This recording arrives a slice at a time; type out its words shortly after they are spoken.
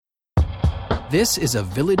This is a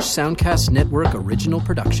Village Soundcast Network original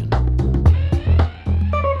production.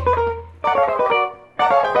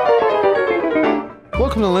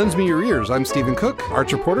 Welcome to Lends Me Your Ears. I'm Stephen Cook,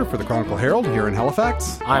 arts reporter for the Chronicle Herald here in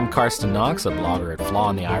Halifax. I'm Karsten Knox, a blogger at Flaw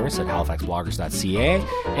in the Iris at halifaxbloggers.ca,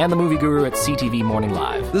 and the movie guru at CTV Morning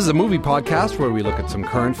Live. This is a movie podcast where we look at some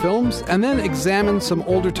current films and then examine some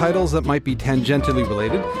older titles that might be tangentially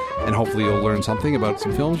related, and hopefully you'll learn something about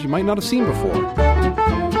some films you might not have seen before.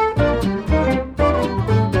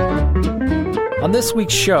 On this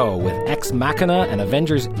week's show, with Ex Machina and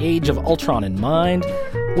Avengers Age of Ultron in mind,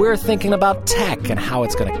 we're thinking about tech and how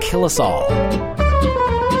it's going to kill us all.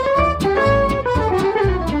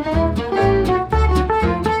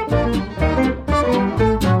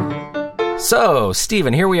 So,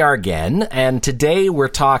 Stephen, here we are again, and today we're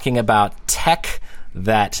talking about tech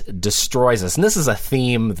that destroys us. And this is a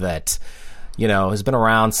theme that, you know, has been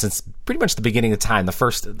around since pretty much the beginning of time. The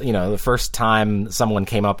first time someone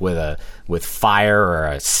came up with fire or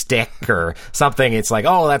a stick or something, it's like,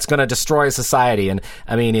 oh, that's going to destroy society. And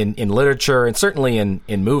I mean, in literature and certainly in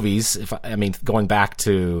movies, going back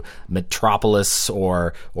to Metropolis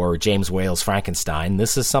or James Whale's Frankenstein,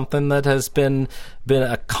 this is something that has been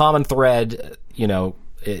a common thread, you know.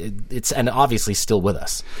 It's and obviously still with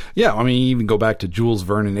us. Yeah, I mean, you even go back to Jules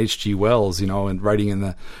Verne and H.G. Wells, you know, and writing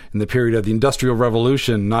in the period of the Industrial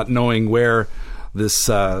Revolution, not knowing where this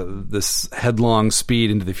headlong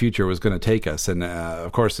speed into the future was going to take us. And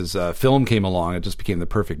of course, as film came along, it just became the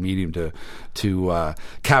perfect medium to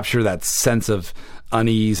capture that sense of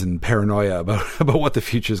unease and paranoia about what the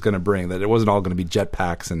future is going to bring, that it wasn't all going to be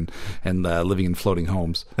jetpacks and living in floating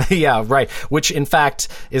homes. Yeah, right. Which, in fact,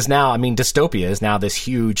 is now, I mean, dystopia is now this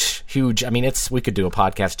huge, I mean, we could do a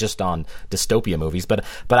podcast just on dystopia movies, but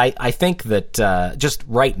I think that just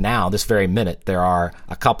right now, this very minute, there are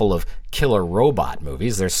a couple of killer robot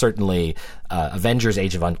movies. There's certainly Avengers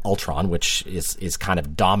Age of Ultron, which is kind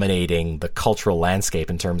of dominating the cultural landscape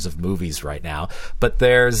in terms of movies right now. But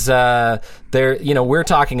there's we're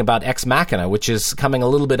talking about Ex Machina, which is coming a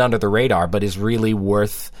little bit under the radar, but is really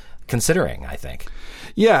worth considering, I think.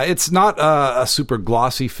 Yeah, it's not a super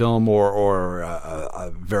glossy film or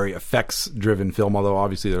a very effects-driven film, although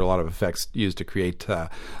obviously there are a lot of effects used to create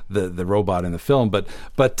the robot in the film. But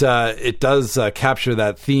it does capture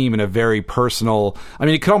that theme in a very personal. I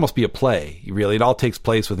mean, it could almost be a play. Really, it all takes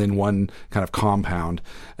place within one kind of compound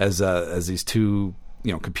as these two,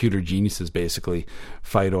 you know, computer geniuses basically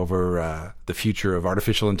fight over the future of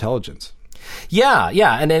artificial intelligence. Yeah,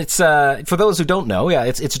 and it's for those who don't know,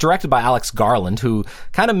 it's directed by Alex Garland, who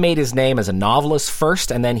kind of made his name as a novelist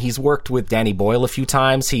first, and then he's worked with Danny Boyle a few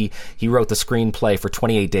times. He wrote the screenplay for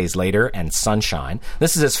 28 Days Later and Sunshine.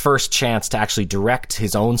 This is his first chance to actually direct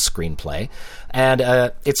his own screenplay. And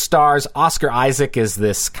it stars Oscar Isaac as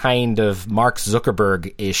this kind of Mark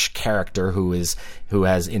Zuckerberg-ish character who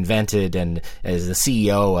has invented and is the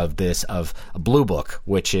CEO of Blue Book,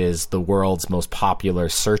 which is the world's most popular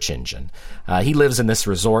search engine. He lives in this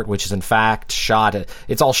resort, which is in fact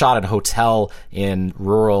it's all shot at a hotel in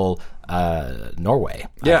rural Norway,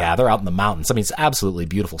 I gather, out in the mountains. I mean, it's an absolutely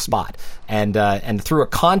beautiful spot. And through a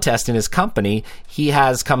contest in his company, he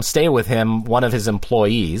has come stay with him one of his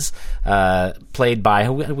employees, played by,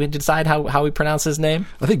 we decide how we pronounce his name?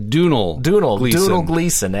 I think Doonal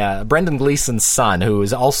Gleeson, Brendan Gleeson's son, who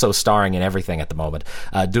is also starring in everything at the moment.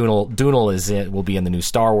 Doonal will be in the new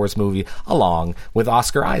Star Wars movie, along with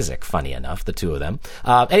Oscar Isaac, funny enough, the two of them.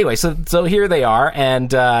 Anyway, so here they are,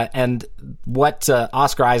 and what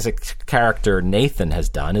Oscar Isaac's character Nathan has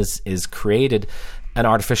done is created an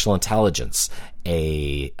artificial intelligence,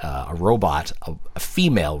 a robot, a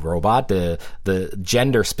female robot. The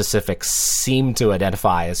gender specifics seem to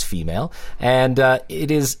identify as female, and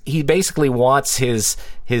he basically wants his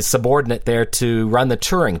subordinate there to run the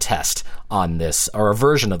Turing test on this, or a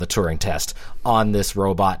version of the Turing test on this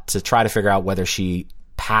robot, to try to figure out whether she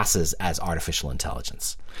passes as artificial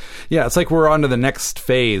intelligence. Yeah, it's like we're on to the next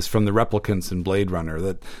phase from the replicants in Blade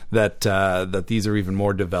Runner, that these are even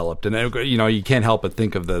more developed. And, you know, you can't help but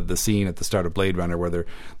think of the scene at the start of Blade Runner where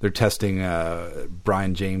they're testing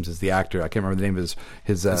Brian James as the actor. I can't remember the name of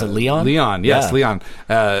his is it Leon? Leon, yes, yeah. Leon.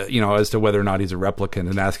 As to whether or not he's a replicant,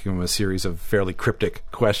 and asking him a series of fairly cryptic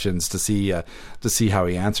questions to see how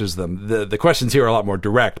he answers them. The questions here are a lot more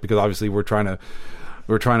direct, because obviously we're trying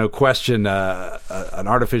to question an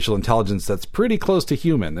artificial intelligence that's pretty close to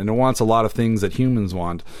human, and it wants a lot of things that humans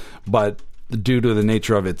want, but due to the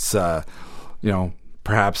nature of its,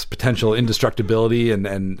 perhaps potential indestructibility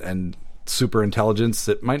and super intelligence,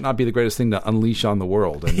 it might not be the greatest thing to unleash on the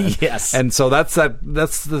world. And Yes. And so that's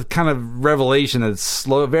the kind of revelation that's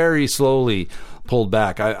very slowly pulled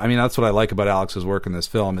back. I mean, that's what I like about Alex's work in this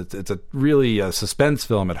film. It's a really a suspense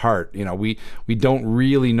film at heart. You know, we don't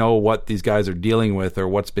really know what these guys are dealing with or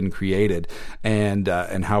what's been created, and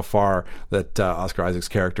how far that Oscar Isaac's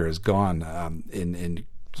character has gone in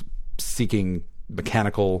seeking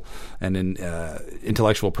mechanical and in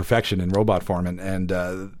intellectual perfection in robot form, and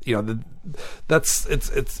you know,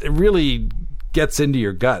 it really gets into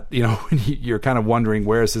your gut, you know, when you're kind of wondering,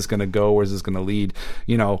 where is this going to go, where is this going to lead,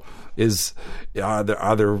 you know, is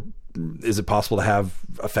it possible to have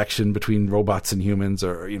affection between robots and humans,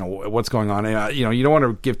 or, you know, what's going on? You know, you don't want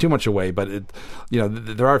to give too much away, but you know,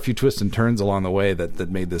 there are a few twists and turns along the way that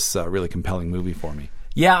made this really compelling movie for me.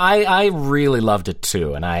 Yeah, I really loved it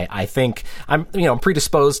too, and I think I'm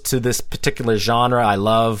predisposed to this particular genre. I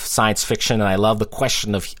love science fiction, and I love the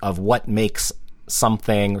question of what makes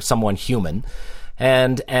someone human,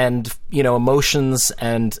 and you know, emotions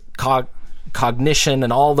and cognition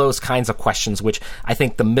and all those kinds of questions, which I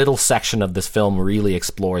think the middle section of this film really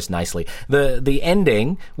explores nicely. The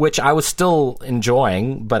ending, which I was still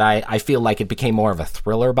enjoying, but I feel like it became more of a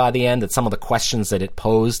thriller by the end, that some of the questions that it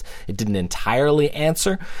posed, it didn't entirely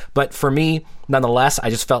answer. But for me, nonetheless, I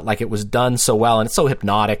just felt like it was done so well, and it's so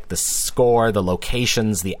hypnotic. The score, the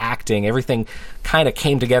locations, the acting, everything kind of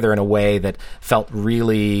came together in a way that felt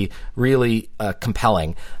really, really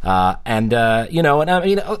compelling. And you know, and I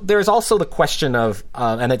mean, there's also the question of,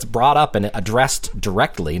 and it's brought up and addressed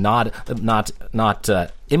directly, not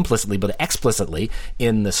implicitly, but explicitly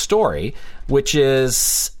in the story, which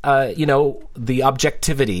is, you know, the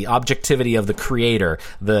objectivity of the creator,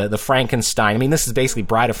 the Frankenstein. I mean, this is basically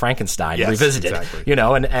Bride of Frankenstein revisited, exactly. You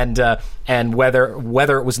know, and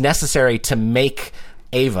whether it was necessary to make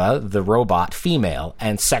Ava, the robot, female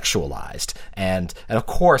and sexualized, and of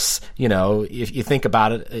course, you know, if you think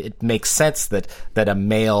about it, it makes sense that a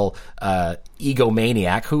male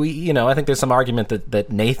egomaniac, who, you know, I think there's some argument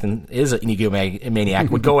that Nathan is an egomaniac,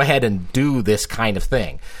 would go ahead and do this kind of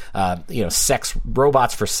thing. You know,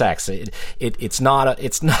 robots for sex. It's not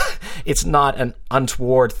an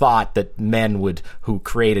untoward thought that men who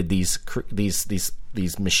created these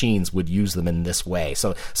machines would use them in this way.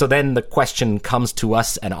 So then the question comes to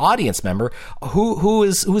us, an audience member,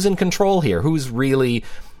 who's in control here? Who's really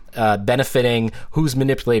benefiting? Who's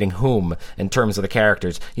manipulating whom in terms of the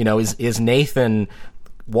characters? You know, is Nathan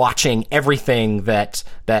watching everything that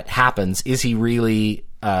happens? Is he really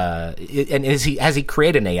and has he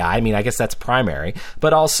created an AI? I mean, I guess that's primary,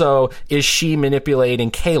 but also, is she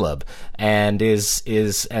manipulating Caleb? And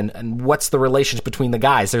and what's the relationship between the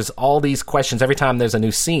guys? There's all these questions. Every time there's a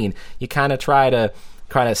new scene, you kind of try to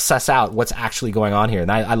suss out what's actually going on here.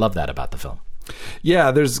 And I love that about the film.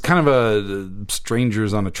 Yeah, there's kind of a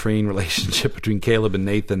strangers on a train relationship between Caleb and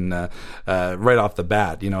Nathan right off the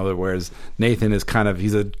bat, you know, whereas Nathan is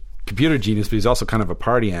he's a computer genius, but he's also kind of a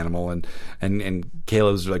party animal, and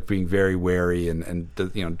Caleb's like being very wary and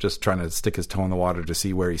you know, just trying to stick his toe in the water to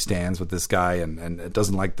see where he stands with this guy, and it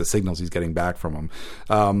doesn't like the signals he's getting back from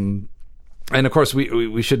him. And of course,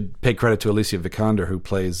 we should pay credit to Alicia Vikander, who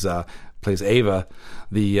plays Ava,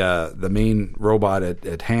 the main robot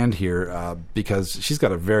at hand here, because she's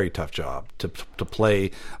got a very tough job to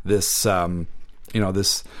play this you know,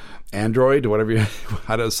 this android, whatever not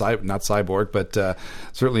cyborg, but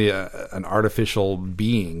certainly an artificial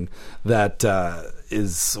being that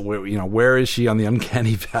is, you know, where is she on the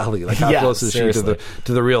uncanny valley? Like, how close is seriously. she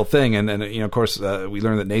to the real thing? And you know, of course, we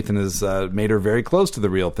learn that Nathan has made her very close to the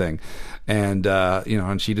real thing, and you know,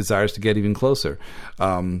 and she desires to get even closer.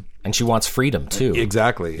 And she wants freedom too.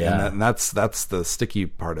 Exactly, Yeah. and that's the sticky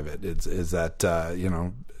part of it. Is that you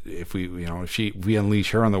know, if we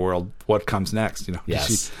unleash her on the world, what comes next? You know, Yes.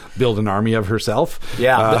 does she build an army of herself?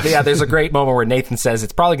 Yeah, there's a great moment where Nathan says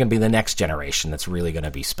it's probably going to be the next generation that's really going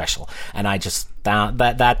to be special, and I just found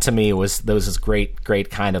that to me was this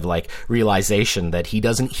great kind of like realization that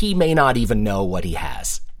he may not even know what he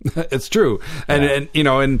has. It's true, and you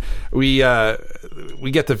know, and we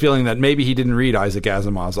get the feeling that maybe he didn't read Isaac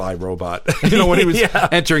Asimov's I, Robot, you know, when he was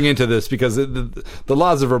entering into this, because the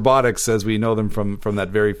laws of robotics, as we know them from that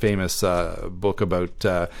very famous book about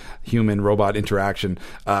human robot interaction,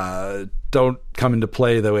 don't come into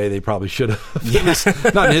play the way they probably should have. Yes.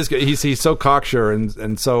 Not in his. He's so cocksure,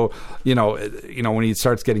 and so you know when he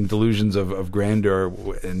starts getting delusions of grandeur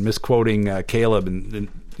and misquoting Caleb and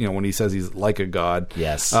you know, when he says he's like a god.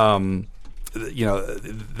 Yes. You know,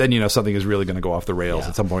 then you know something is really going to go off the rails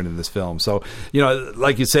at some point in this film. So, you know,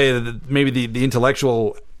 like you say, maybe the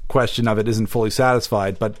intellectual question of it isn't fully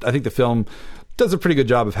satisfied, but I think the film does a pretty good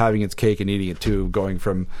job of having its cake and eating it too, going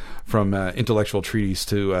from intellectual treatise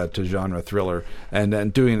to genre thriller,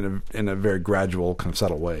 and doing it in a very gradual, kind of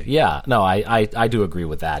subtle way. Yeah, no, I do agree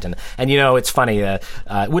with that, and it's funny. It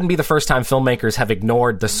wouldn't be the first time filmmakers have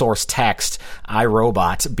ignored the source text, I,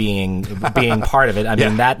 Robot, being part of it. I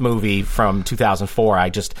mean, that movie from 2004, I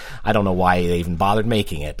don't know why they even bothered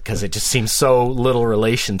making it, because it just seems so little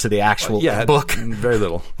relation to the actual book. Very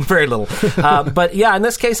little. Very little. But yeah, in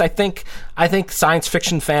this case, I think science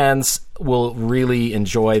fiction fans will really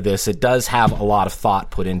enjoy this. It does have a lot of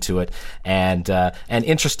thought put into it, and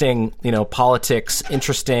interesting, politics,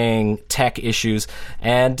 interesting tech issues,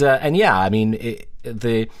 and yeah, I mean,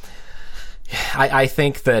 I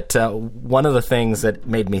think that one of the things that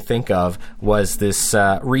made me think of was this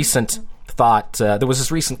recent thought. There was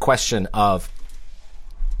this recent question of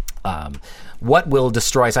what will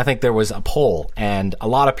destroy us. I think there was a poll, and a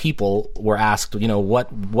lot of people were asked,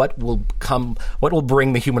 what will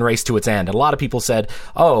bring the human race to its end? And a lot of people said,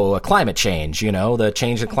 climate change. The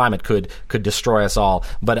change in climate could destroy us all.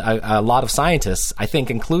 But a lot of scientists, I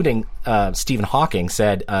think, including Stephen Hawking,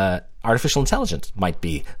 said artificial intelligence might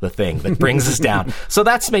be the thing that brings us down. So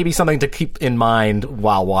that's maybe something to keep in mind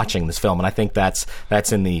while watching this film, and I think that's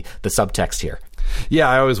in the subtext here. Yeah,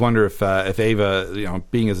 I always wonder if Ava,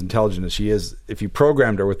 being as intelligent as she is, if you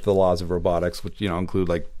programmed her with the laws of robotics, which include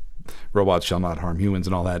like robots shall not harm humans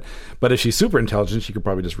and all that, but if she's super intelligent, she could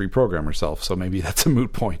probably just reprogram herself. So maybe that's a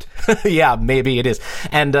moot point. Yeah, maybe it is.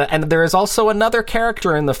 And there is also another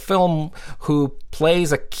character in the film who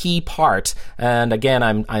plays a key part. And again,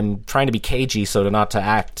 I'm trying to be cagey, so not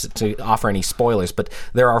to offer any spoilers, but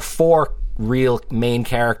there are 4 real main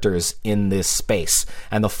characters in this space,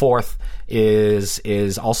 and the 4th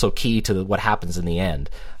is also key to what happens in the end.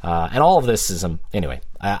 And all of this is anyway.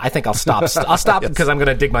 I think I'll stop. I'll stop because I'm going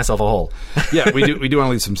to dig myself a hole. Yeah, we do want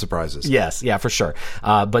to leave some surprises. Yes, yeah, for sure.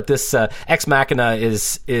 But this Ex Machina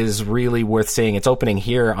is really worth seeing. It's opening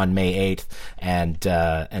here on May 8th,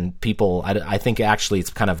 and people, I think actually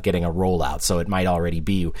it's kind of getting a rollout, so it might already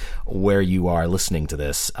be where you are listening to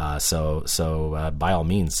this. So by all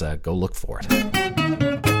means, go look for it.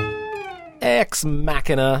 Ex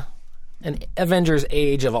Machina and Avengers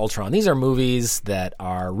Age of Ultron. These are movies that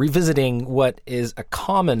are revisiting what is a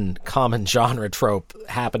common genre trope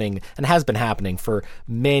happening, and has been happening for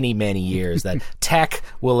many, many years, that tech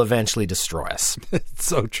will eventually destroy us. It's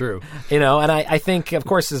so true. And I think, of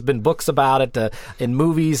course, there's been books about it. In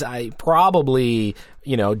movies,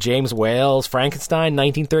 James Whale's Frankenstein,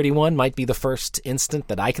 1931, might be the first instant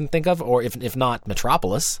that I can think of, or if not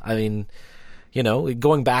Metropolis. I mean,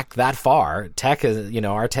 going back that far, tech is,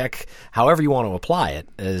 our tech, however you want to apply it,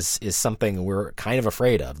 is something we're kind of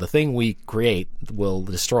afraid of. The thing we create will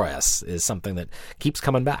destroy us is something that keeps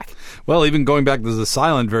coming back. Well, even going back, there's a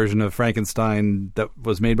silent version of Frankenstein that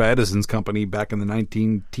was made by Edison's company back in the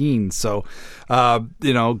 1910s. So,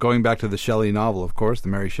 going back to the Shelley novel, of course, the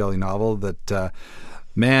Mary Shelley novel, that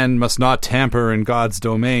man must not tamper in God's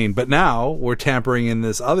domain. But now we're tampering in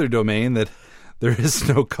this other domain that there is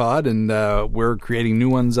no God, and we're creating new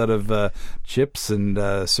ones out of chips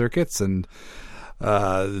and circuits, and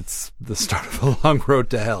it's the start of a long road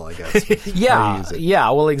to hell, I guess. Yeah,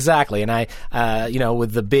 well, exactly. And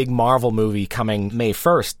with the big Marvel movie coming May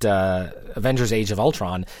 1st, Avengers Age of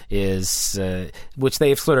Ultron is, which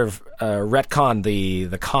they've sort of retconned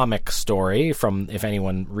the comic story from, if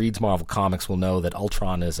anyone reads Marvel comics will know that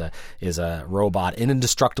Ultron is a robot, an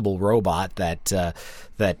indestructible robot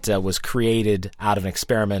that was created out of an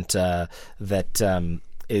experiment that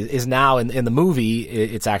is now in the movie.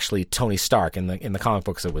 It's actually Tony Stark. In the comic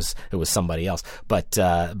books, it was somebody else. But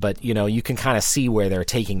you can kind of see where they're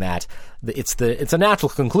taking that. It's a natural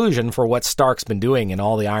conclusion for what Stark's been doing in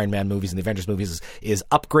all the Iron Man movies and the Avengers movies is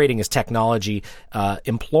upgrading his technology,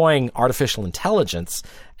 employing artificial intelligence,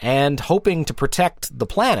 and hoping to protect the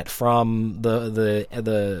planet from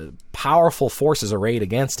the powerful forces arrayed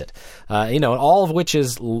against it. All of which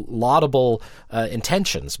is laudable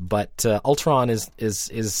intentions, but Ultron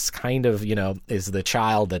is kind of is the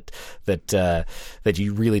child that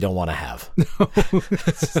you really don't want to have.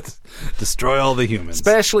 Destroy all the humans,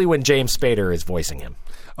 especially when James Spader is voicing him.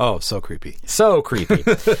 Oh, so creepy. So creepy.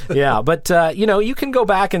 Yeah, but you can go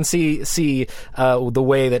back and see the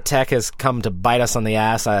way that tech has come to bite us on the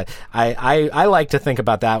ass. I like to think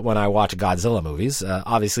about that when I watch Godzilla movies.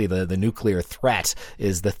 Obviously, the nuclear threat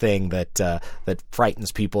is the thing that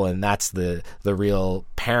frightens people, and that's the real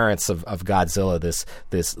parents of Godzilla.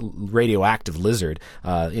 This radioactive lizard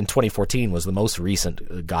in 2014 was the most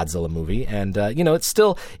recent Godzilla movie, and it's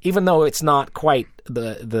still, even though it's not quite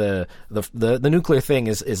the nuclear thing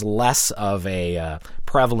is less of a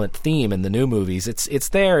prevalent theme in the new movies. It's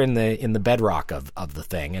there in the bedrock of the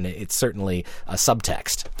thing, and it's certainly a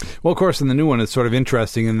subtext. Well, of course, in the new one, it's sort of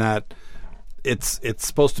interesting in that it's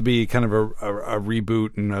supposed to be kind of a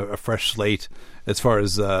reboot and a fresh slate as far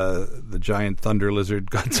as the giant thunder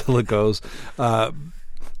lizard Godzilla goes.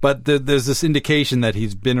 But there's this indication that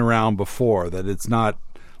he's been around before, that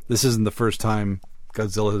this isn't the first time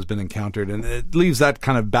Godzilla has been encountered, and it leaves that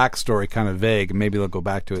kind of backstory kind of vague, and maybe they'll go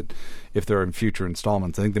back to it if they're in future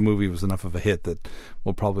installments. I think the movie was enough of a hit that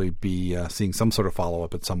we'll probably be seeing some sort of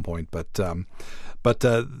follow-up at some point, but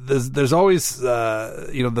there's always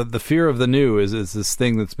the fear of the new is this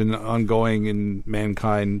thing that's been ongoing in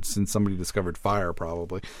mankind since somebody discovered fire,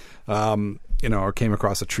 probably, or came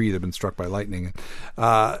across a tree that had been struck by lightning,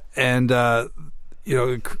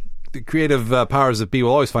 the creative powers that be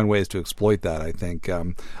will always find ways to exploit that, I think.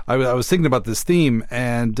 I was thinking about this theme,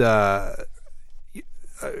 and it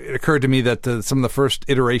occurred to me that some of the first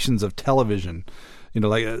iterations of television,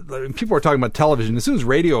 people were talking about television. As soon as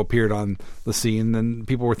radio appeared on the scene, then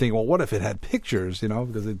people were thinking, well, what if it had pictures,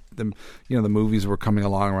 because the movies were coming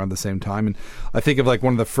along around the same time. And I think of like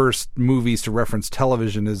one of the first movies to reference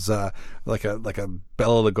television is like a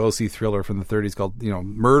Bela Lugosi thriller from the 30s called,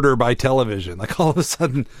 Murder by Television. Like all of a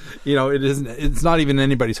sudden, it's not even in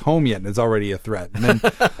anybody's home yet, and it's already a threat. And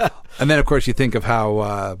then of course you think of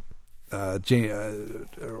how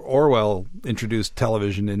Orwell introduced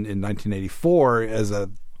television in 1984 as a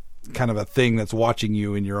kind of a thing that's watching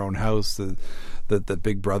you in your own house. That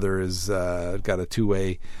Big Brother has got a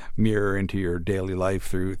two-way mirror into your daily life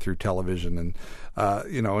through television, and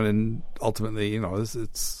and ultimately,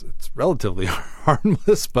 it's relatively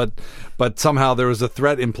harmless, but somehow there was a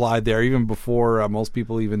threat implied there even before most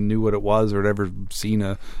people even knew what it was or had ever seen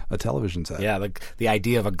a television set. Yeah, the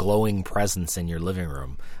idea of a glowing presence in your living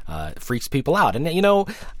room freaks people out, and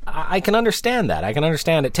I can understand that. I can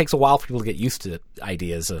understand it takes a while for people to get used to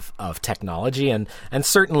ideas of technology, and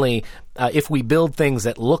certainly if we build things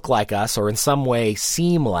that look like us or in some way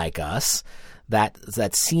seem like us, that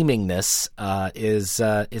seemingness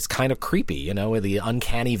is kind of creepy, the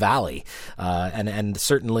uncanny valley, and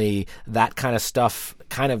certainly that kind of stuff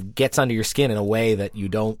kind of gets under your skin in a way that you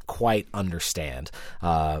don't quite understand.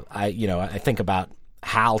 I think about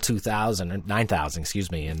HAL 9000,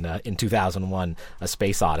 in 2001, A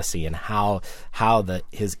Space Odyssey, and how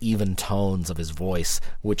his even tones of his voice,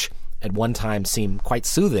 which at one time seemed quite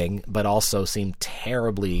soothing, but also seemed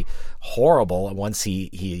terribly horrible once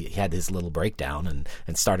he had his little breakdown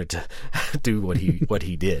and started to do what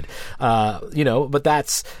he did. But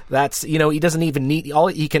that's he doesn't even need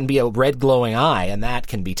he can be a red glowing eye, and that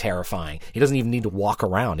can be terrifying. He doesn't even need to walk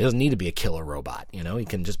around. He doesn't need to be a killer robot. He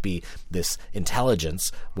can just be this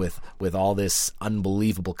intelligence with all this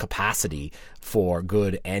unbelievable capacity for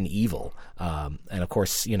good and evil. And of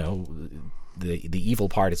course, the evil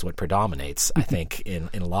part is what predominates, I think, in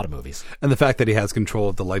a lot of movies. And the fact that he has control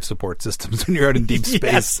of the life support systems when you're out in deep space.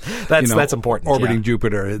 Yes, that's important. Orbiting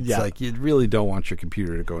Jupiter. It's like you really don't want your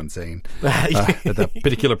computer to go insane at that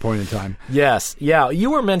particular point in time. Yes. Yeah.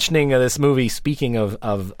 You were mentioning this movie, speaking of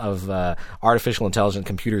artificial intelligent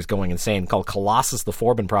computers going insane, called Colossus: The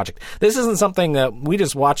Forbin Project. This isn't something that we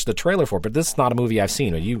just watched the trailer for, but this is not a movie I've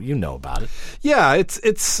seen. You know about it. Yeah.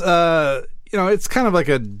 It's kind of like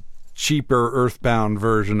a cheaper Earthbound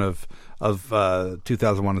version of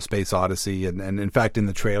 2001: A Space Odyssey, and in fact in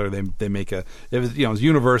the trailer they make it was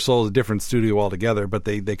Universal, a different studio altogether, but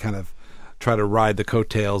they kind of try to ride the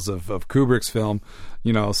coattails of Kubrick's film,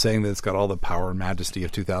 saying that it's got all the power and majesty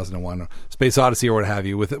of 2001: Space Odyssey or what have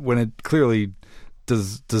you, with it when it clearly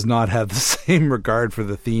does not have the same regard for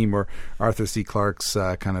the theme or Arthur C. Clarke's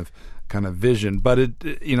kind of vision, but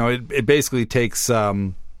it basically takes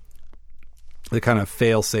the kind of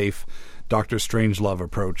fail-safe Dr. Strangelove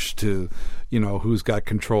approach to, who's got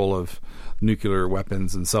control of nuclear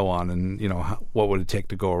weapons and so on, and, what would it take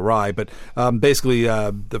to go awry. But basically,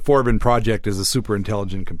 the Forbin Project is a super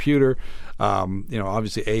intelligent computer.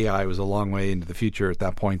 Obviously AI was a long way into the future at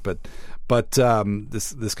that point, but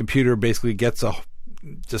this computer basically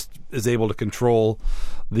just is able to control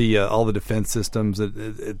all the defense systems.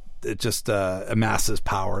 It just amasses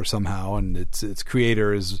power somehow, and its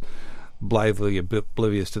creator is blithely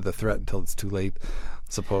oblivious to the threat until it's too late, I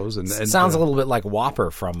suppose. And sounds a little bit like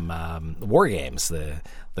Whopper from War Games, the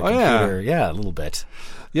computer. Yeah, a little bit.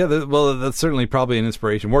 Yeah, that's certainly probably an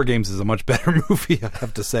inspiration. War Games is a much better movie, I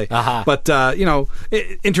have to say. Uh-huh. But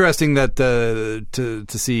interesting that to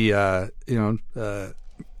see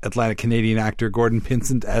Atlantic-Canadian actor Gordon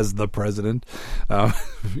Pinsent as the president,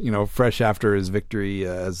 fresh after his victory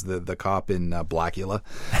as the cop in Blackula.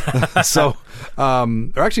 So,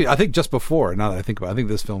 or actually, I think just before, now that I think about it, I think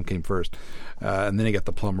this film came first. And then he got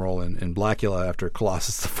the plum role in Blackula after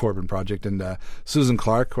Colossus, the Forbin Project. And Susan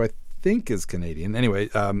Clark, who I think is Canadian, anyway,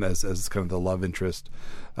 as kind of the love interest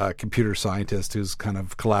computer scientist who's kind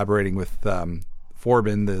of collaborating with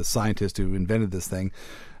Forbin, the scientist who invented this thing,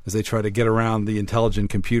 as they try to get around the intelligent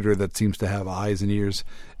computer that seems to have eyes and ears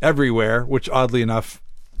everywhere, which oddly enough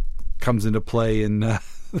comes into play in the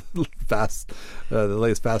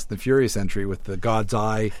latest Fast and the Furious entry with the God's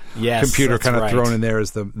Eye computer kind of thrown in there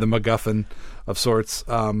as the MacGuffin of sorts.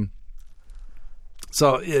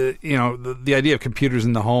 So, the idea of computers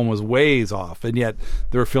in the home was ways off, and yet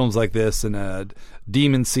there were films like this and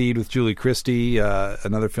Demon Seed with Julie Christie,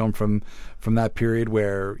 another film from that period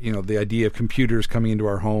where, the idea of computers coming into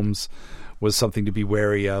our homes was something to be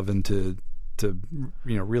wary of and to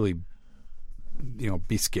really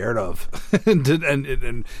be scared of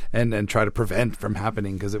and try to prevent from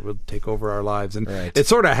happening because it would take over our lives. And it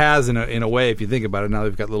sort of has in a way, if you think about it. Now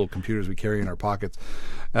they've got little computers we carry in our pockets,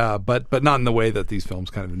 but not in the way that these films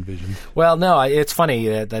kind of envision. Well, no, it's funny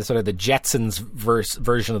that sort of the Jetsons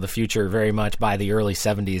version of the future very much by the early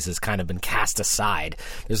 70s has kind of been cast aside.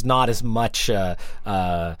 There's not as much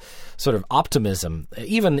sort of optimism,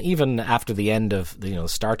 even after the end of the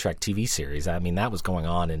Star Trek TV series. I mean, that was going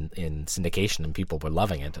on in syndication and people were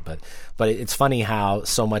loving it. But it's funny how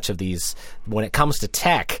so much of these, when it comes to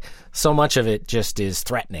tech, so much of it just is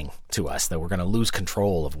threatening to us that we're going to lose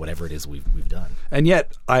control of whatever it is we've done. And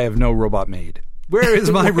yet, I have no robot maid. Where is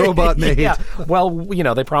my robot maid? Yeah. Well,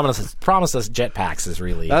 they promise us jetpacks is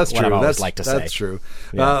really what I always like to say. That's true.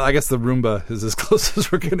 Yeah. I guess the Roomba is as close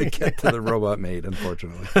as we're going to get to the robot maid,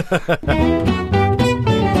 unfortunately.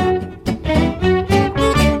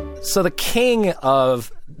 So the king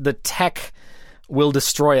of the tech will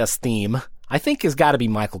destroy us theme, I think, has got to be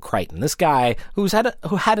Michael Crichton. This guy who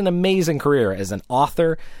had an amazing career as an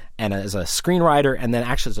author and as a screenwriter, and then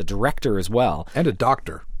actually as a director as well, and a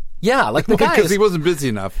doctor. Yeah, like the guy, because he wasn't busy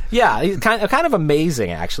enough. Yeah, he's kind of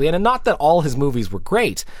amazing actually, and not that all his movies were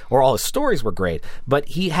great or all his stories were great, but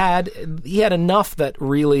he had enough that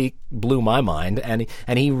really blew my mind, and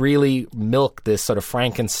he really milked this sort of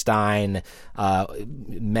Frankenstein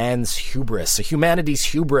man's hubris, humanity's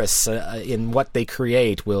hubris in what they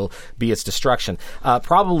create will be its destruction.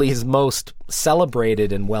 Probably his most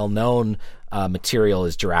celebrated and well-known material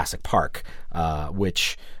is Jurassic Park,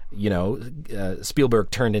 which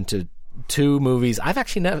Spielberg turned into 2 movies. I've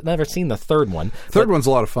actually never seen the third one. Third one's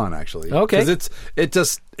a lot of fun, actually. Okay,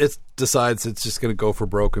 because it decides it's just going to go for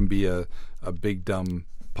broke and be a big dumb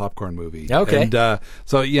popcorn movie. Okay, and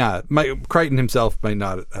so yeah, Crichton himself might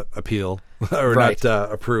not appeal or not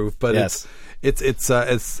approve, but yes. It's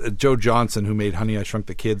Joe Johnson, who made Honey, I Shrunk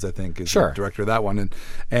the Kids, I think, is the director of that one,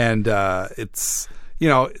 and it's.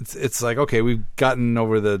 It's like, okay, we've gotten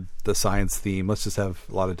over the science theme. Let's just have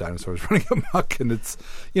a lot of dinosaurs running amok, and it's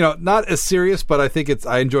not as serious, but I think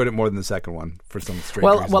I enjoyed it more than the second one for some strange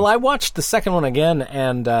reason. Well, I watched the second one again,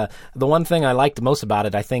 and the one thing I liked most about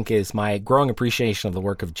it, I think, is my growing appreciation of the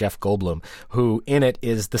work of Jeff Goldblum, who in it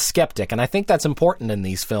is the skeptic, and I think that's important in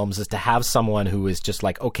these films, is to have someone who is just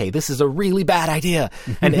like, okay, this is a really bad idea,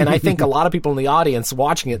 and I think a lot of people in the audience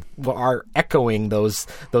watching it are echoing those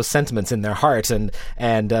sentiments in their heart,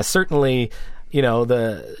 and certainly,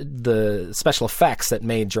 the special effects that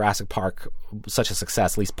made Jurassic Park such a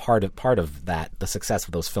success, at least part of that, the success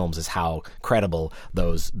of those films, is how credible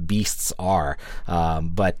those beasts are.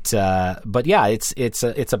 But yeah,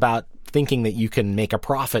 it's about thinking that you can make a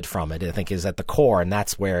profit from it, I think, is at the core, and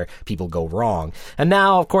that's where people go wrong. And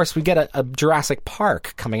now, of course, we get a Jurassic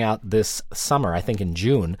Park coming out this summer, I think in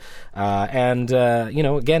June. Again,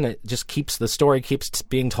 the story keeps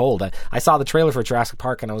being told. I saw the trailer for Jurassic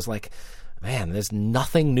Park, and I was like, man, there's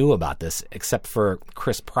nothing new about this except for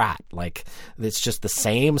Chris Pratt. Like, it's just the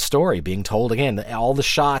same story being told again. All the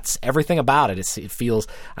shots, everything about it. It feels.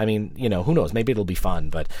 I mean, who knows? Maybe it'll be fun,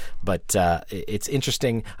 but it's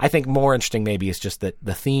interesting. I think more interesting maybe is just that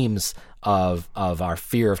the themes of our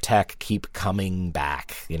fear of tech keep coming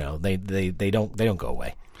back. They don't go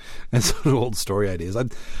away. And so do old story ideas.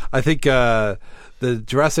 I think the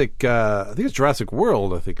Jurassic. I think it's Jurassic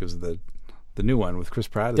World. I think is the new one with Chris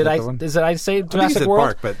Pratt. Did I say Jurassic World?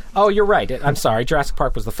 Park, but oh, you're right. I'm sorry. Jurassic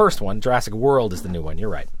Park was the first one. Jurassic World is the new one.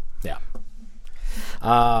 You're right. Yeah.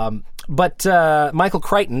 But Michael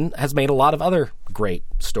Crichton has made a lot of other great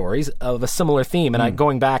stories of a similar theme. And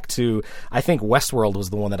going back to, I think Westworld was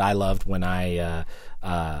the one that I loved when I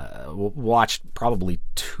watched, probably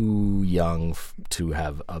too young to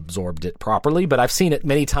have absorbed it properly, but I've seen it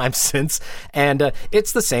many times since, and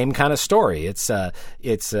it's the same kind of story. It's a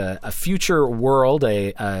future world,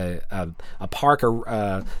 a park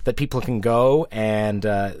that people can go, and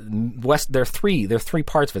there are three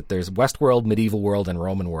parts of it. There's Westworld, Medieval World, and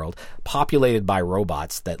Roman World, populated by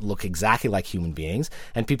robots that look exactly like human beings,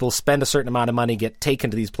 and people spend a certain amount of money, get taken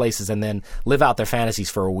to these places, and then live out their fantasies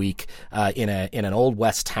for a week in an old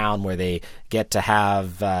West town where they get to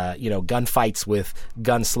have gunfights with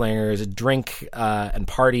gunslingers, drink and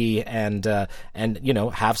party, and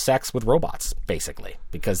have sex with robots, basically,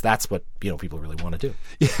 because that's what people really want to do.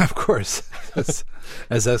 Yeah, of course,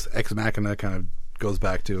 as Ex Machina kind of goes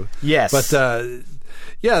back to. Yes, but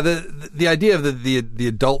the idea of the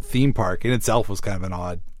adult theme park in itself was kind of an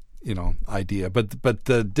odd idea, but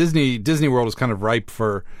the Disney World is kind of ripe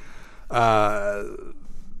for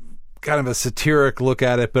kind of a satiric look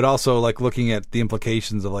at it, but also like looking at the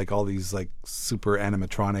implications of like all these like super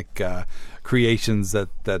animatronic creations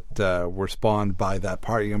that were spawned by that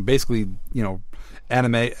part. Basically,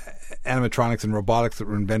 animatronics and robotics that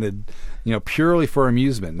were invented, purely for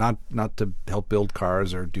amusement, not to help build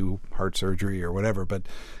cars or do heart surgery or whatever, but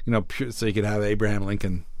so you could have Abraham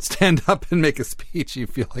Lincoln stand up and make a speech. You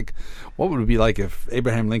feel like, what would it be like if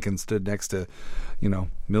Abraham Lincoln stood next to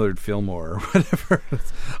Millard Fillmore or whatever?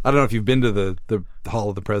 I don't know if you've been to the Hall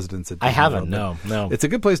of the Presidents. I haven't. No. It's a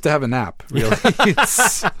good place to have a nap. Really,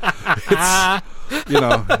 it's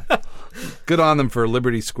good on them for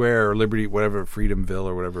Liberty Square or Liberty, whatever, Freedomville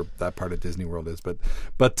or whatever that part of Disney World is. But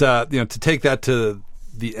to take that to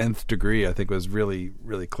the nth degree, I think was really,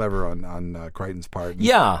 really clever on Crichton's part.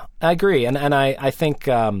 Yeah, I agree, and I think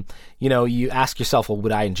you ask yourself, well,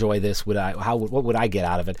 would I enjoy this? What would I get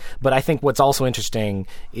out of it? But I think what's also interesting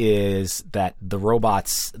is that the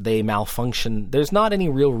robots, they malfunction. There's not any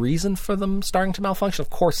real reason for them starting to malfunction. Of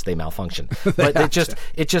course, they malfunction, but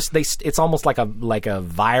it's almost like a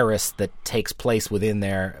virus that takes place within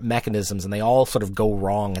their mechanisms, and they all sort of go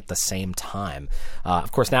wrong at the same time.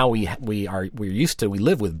 Of course, now we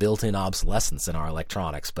live with built-in obsolescence in our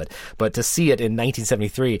electronics, but to see it in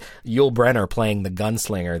 1973, Yul Brynner playing the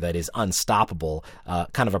gunslinger that is unstoppable,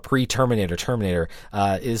 kind of a Terminator,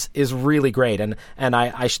 is really great. And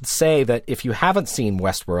I should say that if you haven't seen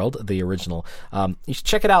Westworld, the original, you should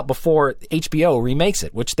check it out before HBO remakes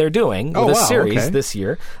it, which they're doing with a series this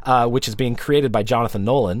year, which is being created by Jonathan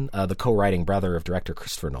Nolan, the co-writing brother of director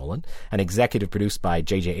Christopher Nolan, and executive produced by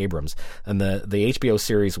J.J. Abrams. And the HBO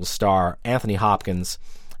series will star Anthony Hopkins,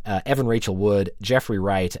 Evan Rachel Wood, Jeffrey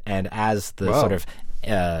Wright, and as the sort of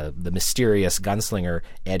the mysterious gunslinger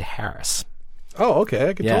Ed Harris. Oh, okay.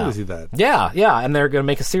 I can totally see that. Yeah, and they're going to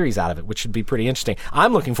make a series out of it, which should be pretty interesting.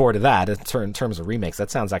 I'm looking forward to that in terms of remakes. That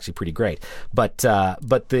sounds actually pretty great. But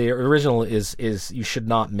the original is you should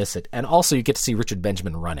not miss it. And also you get to see Richard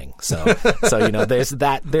Benjamin running. So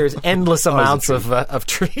there's endless amounts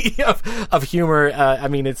of humor. I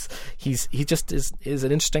mean, he just is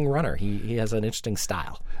an interesting runner. He has an interesting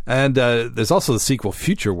style. And there's also the sequel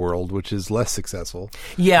Future World, which is less successful.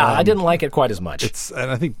 Yeah, I didn't like it quite as much. And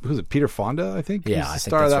I think, who's it, Peter Fonda, I think? Yeah, He's the I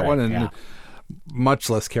star think of that's that one, and right. much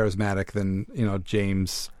less charismatic than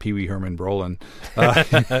James Pee Wee Herman Brolin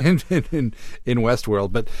in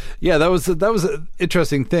Westworld. But yeah, that was an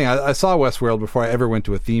interesting thing. I saw Westworld before I ever went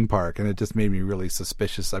to a theme park, and it just made me really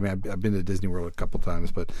suspicious. I mean, I've been to Disney World a couple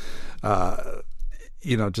times, but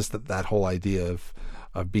just that whole idea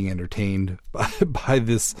of being entertained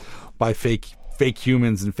by fake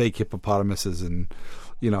humans and fake hippopotamuses, and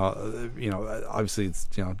obviously it's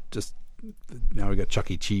just now we got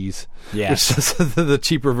Chuck E. Cheese, yes, which is the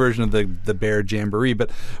cheaper version of the Bear Jamboree.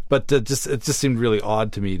 But it just seemed really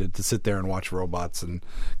odd to me to sit there and watch robots and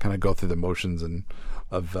kind of go through the motions and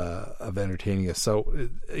of entertaining us. So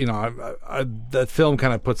that film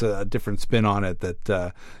kind of puts a different spin on it.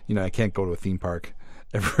 That I can't go to a theme park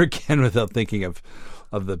ever again without thinking of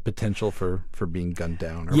the potential for being gunned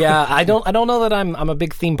down. Yeah, I don't know that I'm a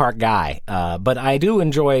big theme park guy, but I do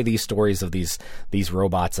enjoy these stories of these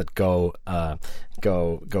robots that go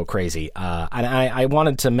crazy. And I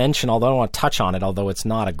wanted to mention, although I don't want to touch on it, although it's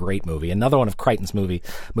not a great movie, another one of Crichton's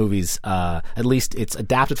movies. At least it's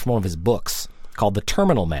adapted from one of his books. called The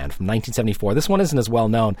Terminal Man from 1974. This one isn't as well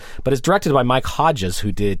known, but it's directed by Mike Hodges,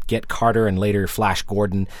 who did Get Carter and later Flash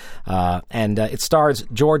Gordon. And it stars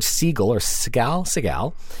George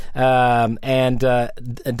Segal,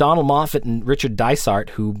 and Donald Moffat and Richard Dysart,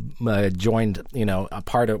 who joined, were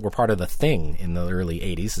part of The Thing in the early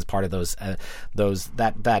 80s as part of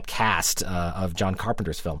that cast of John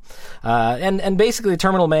Carpenter's film. And basically, The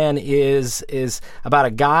Terminal Man is about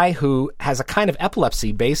a guy who has a kind of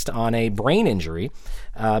epilepsy based on a brain injury,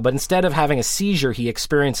 but instead of having a seizure, he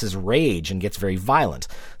experiences rage and gets very violent.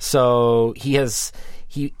 So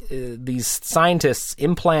these scientists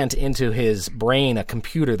implant into his brain a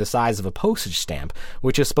computer the size of a postage stamp,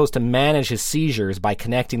 which is supposed to manage his seizures by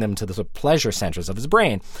connecting them to the pleasure centers of his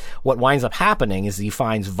brain. What winds up happening is he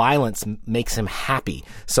finds violence makes him happy.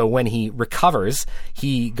 So when he recovers,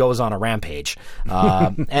 he goes on a rampage.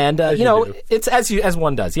 It's as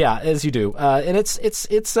one does. Yeah, as you do. And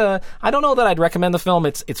it's I don't know that I'd recommend the film.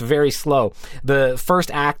 It's very slow. The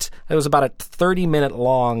first act, it was about a 30-minute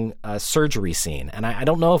long surgery scene, and I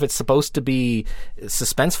don't know if it's supposed to be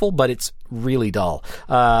suspenseful, but it's really dull.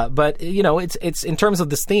 But it's in terms of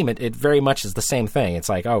this theme, it very much is the same thing. It's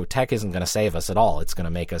like, oh, tech isn't going to save us at all. It's going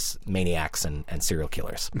to make us maniacs and serial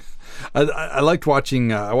killers. I liked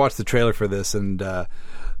watching. I watched the trailer for this, and the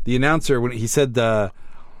announcer, when he said the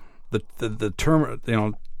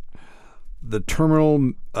term, the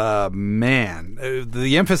terminal man,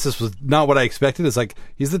 the emphasis was not what I expected. It's like,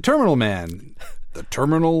 he's the terminal man. The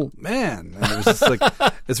terminal man. And it was just like,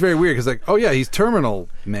 it's very weird because like, oh yeah, he's terminal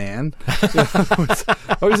man.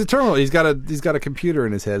 Oh, he's a terminal. He's got a computer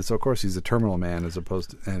in his head, so of course he's a terminal man as opposed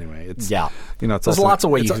to, anyway. It's it's there's lots of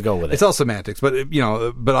ways you could go with it. It's all semantics, but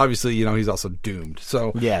but obviously he's also doomed.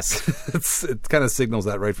 So yes, it kind of signals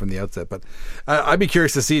that right from the outset. But I'd be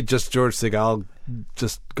curious to see just George Segal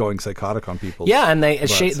just going psychotic on people. Yeah, and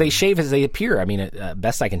they shave as they appear. I mean,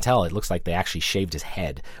 best I can tell, it looks like they actually shaved his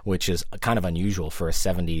head, which is kind of unusual for a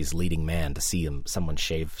 70s leading man to see someone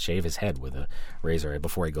shave his head with a razor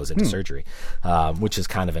before he goes into surgery, which is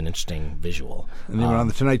kind of an interesting visual. And he went on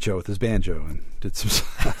the Tonight Show with his banjo and did some.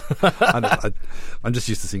 I'm just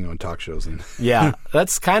used to seeing him on talk shows. And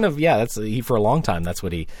that's kind of he for a long time. That's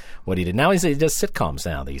what he did. Now he does sitcoms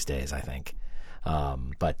now these days, I think.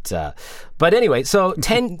 But anyway, so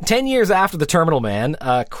 10 years after The Terminal Man,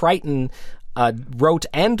 Crichton wrote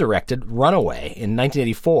and directed Runaway in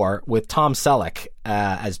 1984 with Tom Selleck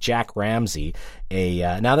as Jack Ramsey.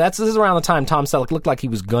 Now this is around the time Tom Selleck looked like he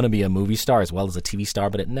was going to be a movie star as well as a TV star,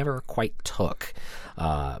 but it never quite took.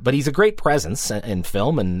 But he's a great presence in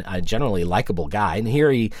film and a generally likable guy. And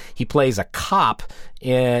here he plays a cop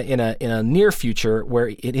in a near future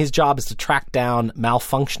where his job is to track down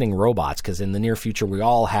malfunctioning robots, because in the near future we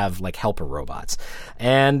all have like helper robots.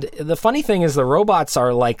 And the funny thing is the robots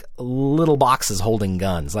are like little boxes holding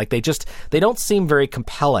guns. Like they don't seem very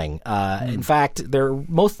compelling. In fact,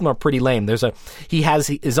 most of them are pretty lame. He has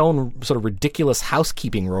his own sort of ridiculous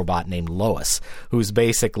housekeeping robot named Lois, who's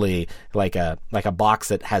basically like a box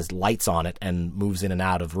that has lights on it and moves in and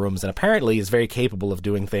out of rooms, and apparently is very capable of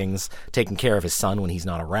doing things, taking care of his son when he's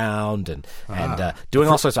not around, and doing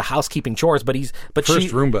all sorts of housekeeping chores. But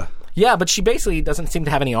Roomba. Yeah, but she basically doesn't seem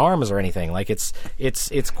to have any arms or anything. Like it's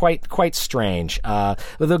quite strange.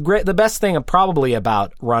 The best thing probably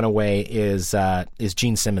about Runaway is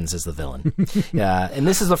Gene Simmons as the villain. And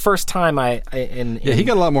this is the first time he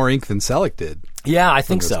got a lot more ink than Selleck did. Yeah, I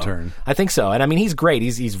think so. I think so. And I mean, he's great.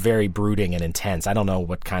 He's very brooding and intense. I don't know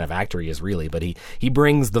what kind of actor he is really, but he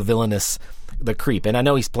brings the villainous, the creep. And I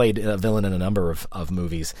know he's played a villain in a number of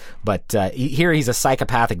movies, but here he's a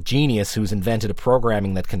psychopathic genius who's invented a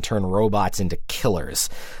programming that can turn robots into killers,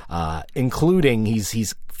 including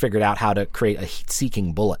he's figured out how to create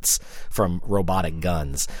heat-seeking bullets from robotic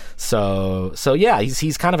guns. So yeah,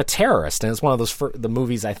 he's kind of a terrorist, and it's one of those the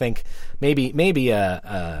movies I think maybe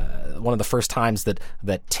one of the first times that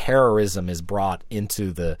terrorism is brought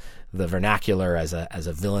into the vernacular as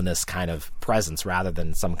a villainous kind of presence rather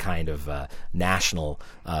than some kind of national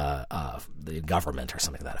government or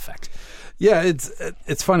something to that effect. Yeah,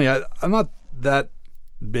 it's funny. I'm not that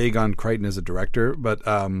big on Crichton as a director, but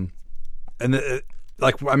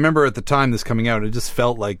like I remember at the time this coming out, it just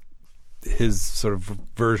felt like his sort of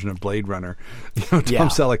version of Blade Runner. Tom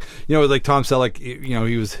Selleck. Like Tom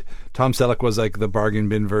Selleck. Tom Selleck was like the bargain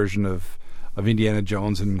bin version of Indiana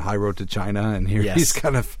Jones and High Road to China, and here he's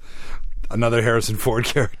kind of another Harrison Ford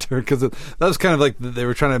character, because that was kind of like they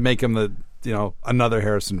were trying to make him another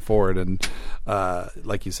Harrison Ford, and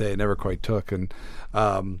like you say, it never quite took. And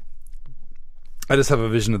I just have a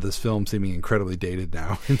vision of this film seeming incredibly dated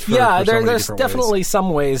now. There's definitely some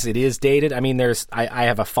ways it is dated. I mean, I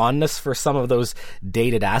have a fondness for some of those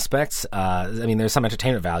dated aspects. I mean, there's some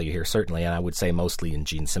entertainment value here, certainly, and I would say mostly in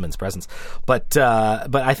Gene Simmons' presence. But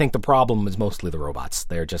I think the problem is mostly the robots.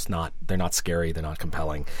 They're not scary. They're not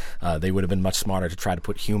compelling. They would have been much smarter to try to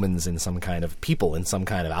put humans in some kind of people in some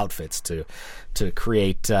kind of outfits to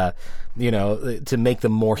create, to make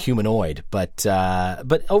them more humanoid. But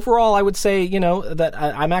overall, I would say, that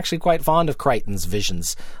I'm actually quite fond of Crichton's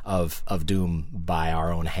visions of Doom by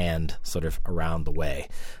our own hand, sort of around the way.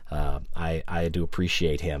 I do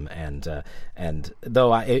appreciate him, and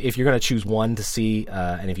though if you're going to choose one to see,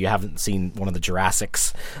 and if you haven't seen one of the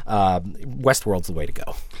Jurassics, Westworld's the way to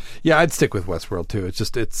go. Yeah, I'd stick with Westworld too. It's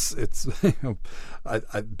just it's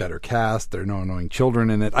a better cast. There are no annoying children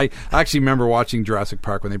in it. I actually remember watching Jurassic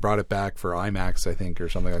Park when they brought it back for IMAX, I think, or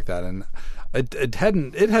something like that, and it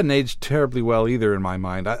hadn't aged terribly well either in my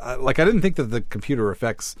mind. I didn't think that the computer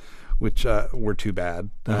effects, which were too bad.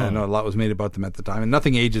 I know a lot was made about them at the time, and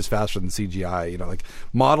nothing ages faster than CGI. Like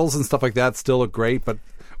models and stuff like that still look great, but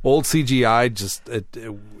old CGI just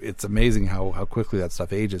it's amazing how quickly that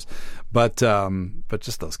stuff ages. But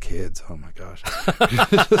just those kids, oh my gosh!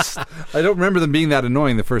 I don't remember them being that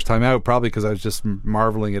annoying the first time out, probably because I was just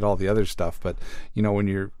marveling at all the other stuff. But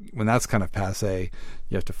when that's kind of passé,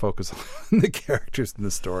 you have to focus on the characters in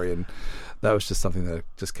the story, and that was just something that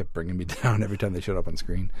just kept bringing me down every time they showed up on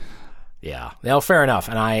screen. Yeah, no, fair enough,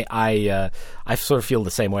 and I sort of feel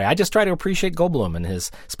the same way. I just try to appreciate Goldblum and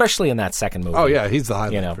especially in that second movie. Oh yeah, he's the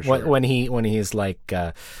highlight for sure. When he's like,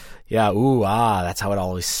 that's how it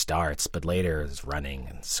always starts, but later is running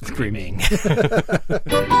and screaming.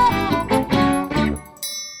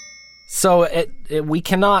 So we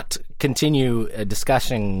cannot continue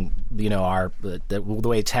discussing, the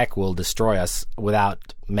way tech will destroy us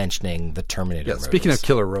without mentioning the Terminator movies. Speaking of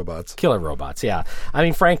killer robots. Killer robots, yeah. I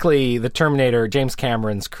mean, frankly, the Terminator, James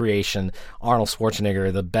Cameron's creation, Arnold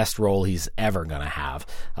Schwarzenegger, the best role he's ever going to have.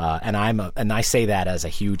 And I say that as a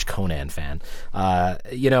huge Conan fan.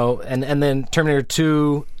 And then Terminator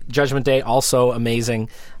 2, Judgment Day, also amazing.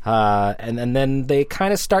 And then they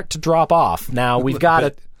kind of start to drop off. Now, we've got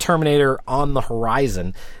a Terminator on the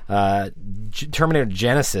horizon. Terminator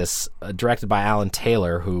Genesis, directed by Alan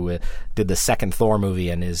Taylor, who did the second Thor movie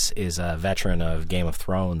and is a veteran of Game of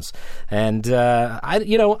Thrones. And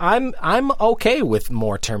I'm okay with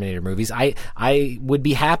more Terminator movies. I would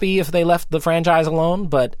be happy if they left the franchise alone,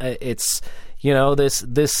 but it's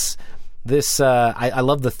this I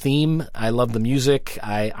love the theme. I love the music.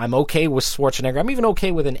 I'm okay with Schwarzenegger. I'm even okay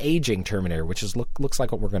with an aging Terminator, which looks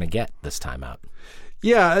like what we're going to get this time out.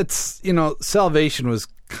 Yeah, it's Salvation was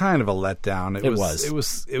kind of a letdown.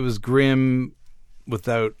 It was grim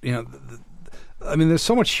without I mean, there's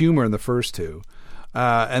so much humor in the first two,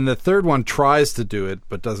 and the third one tries to do it,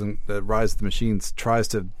 but doesn't. Rise of the Machines tries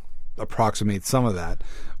to approximate some of that,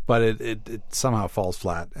 but it somehow falls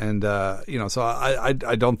flat. And so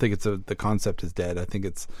I don't think the concept is dead. I think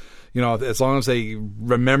it's as long as they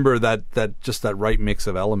remember that just that right mix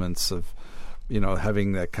of elements of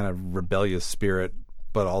having that kind of rebellious spirit,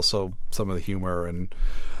 but also some of the humor and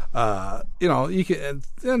you can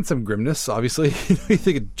and some grimness. Obviously, you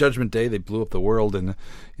think of Judgment Day, they blew up the world in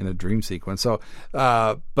a dream sequence. So,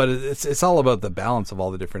 but it's all about the balance of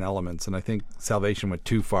all the different elements. And I think Salvation went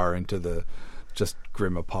too far into the just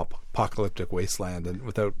grim apocalyptic wasteland, and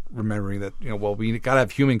without remembering that we got to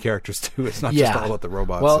have human characters too. It's not just all about the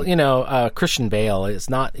robots. Well, Christian Bale is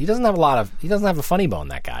not. He doesn't have a funny bone.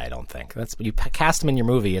 That guy, I don't think. That's you cast him in your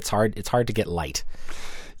movie. It's hard to get light.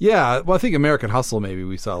 Yeah, well, I think American Hustle, maybe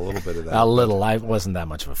we saw a little bit of that. A little. I wasn't that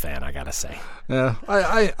much of a fan, I gotta say. Yeah,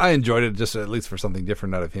 I enjoyed it, just at least for something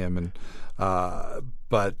different out of him. And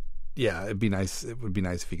but yeah, it would be nice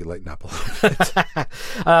if he could lighten up a little bit.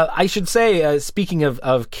 I should say, speaking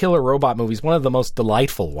of killer robot movies, one of the most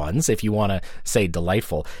delightful ones, if you want to say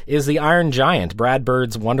delightful, is The Iron Giant, Brad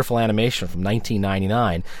Bird's wonderful animation from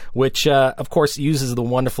 1999, which, of course, uses the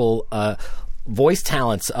wonderful voice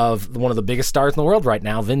talents of one of the biggest stars in the world right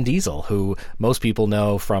now, Vin Diesel, who most people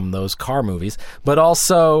know from those car movies, but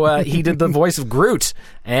also he did the voice of Groot,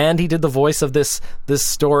 and he did the voice of this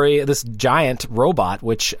giant robot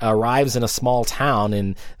which arrives in a small town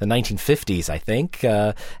in the 1950s, I think,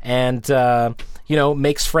 and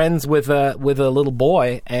makes friends with a little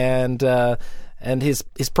boy, and his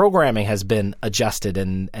programming has been adjusted,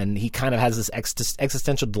 and he kind of has this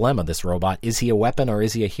existential dilemma, this robot. Is he a weapon or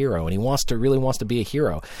is he a hero? And he really wants to be a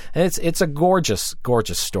hero. And it's a gorgeous,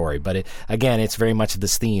 gorgeous story. But it's very much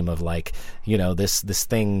this theme of this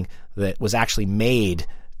thing that was actually made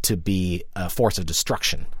to be a force of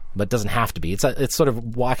destruction, but doesn't have to be. It's sort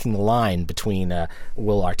of walking the line between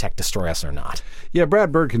will our tech destroy us or not. Yeah,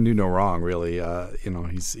 Brad Bird can do no wrong, really.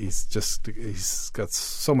 He's got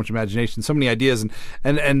so much imagination, so many ideas,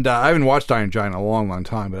 and I haven't watched Iron Giant in a long, long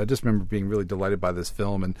time, but I just remember being really delighted by this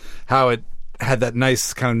film and how it had that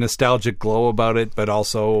nice kind of nostalgic glow about it, but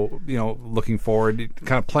also looking forward,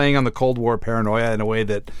 kind of playing on the Cold War paranoia in a way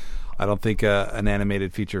that I don't think an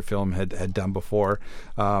animated feature film had done before,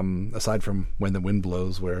 aside from When the Wind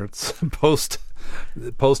Blows, where it's post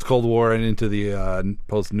Cold War and into the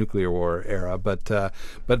post nuclear war era. But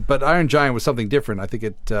Iron Giant was something different. I think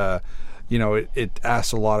it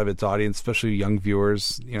asked a lot of its audience, especially young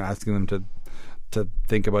viewers, asking them to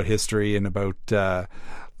think about history and about kind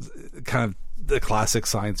of the classic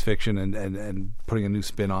science fiction and putting a new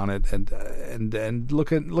spin on it and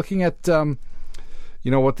looking at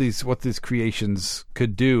what these creations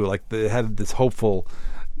could do. Like they had this hopeful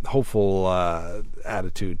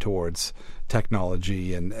attitude towards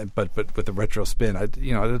technology but with a retro spin.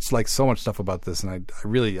 It's like so much stuff about this, and I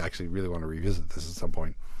really want to revisit this at some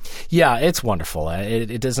point. Yeah, it's wonderful.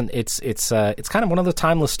 It doesn't. It's kind of one of the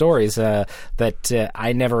timeless stories that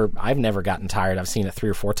I've never gotten tired. I've seen it 3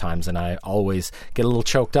 or 4 times, and I always get a little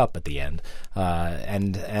choked up at the end.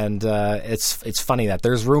 And it's funny that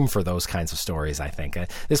there's room for those kinds of stories. I think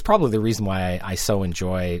it's probably the reason why I so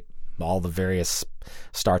enjoy all the various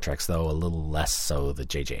Star Treks, though a little less so the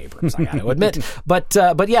J.J. Abrams, I got to admit. But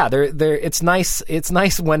yeah, it's nice. It's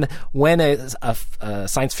nice when a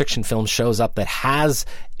science fiction film shows up that has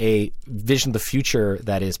a vision of the future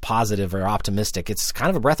that is positive or optimistic. It's kind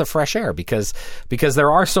of a breath of fresh air because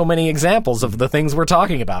there are so many examples of the things we're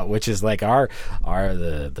talking about, which is like the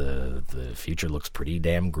future looks pretty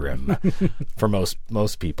damn grim for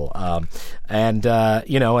most people. And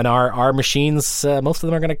our machines, most of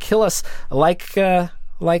them are going to kill us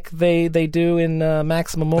like they do in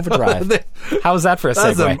Maximum Overdrive. How's that for a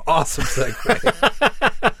segue? That's an awesome segue.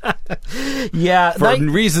 Yeah, for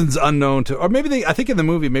reasons unknown to, or maybe I think in the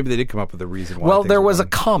movie maybe they did come up with a reason why. Well, there was a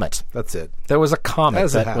comet. That's it. There was a comet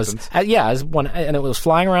as that was and it was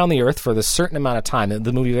flying around the Earth for a certain amount of time.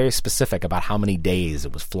 The movie is very specific about how many days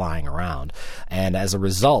it was flying around, and as a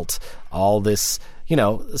result, all this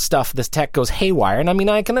stuff, this tech goes haywire. And I mean,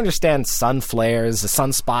 I can understand sun flares,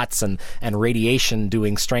 sunspots, and radiation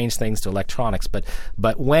doing strange things to electronics. But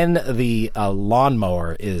when the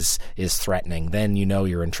lawnmower is threatening, then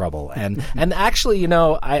you're in trouble. And actually,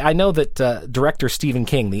 I know that director Stephen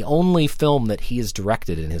King, the only film that he has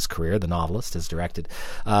directed in his career, the novelist has directed,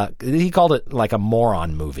 he called it like a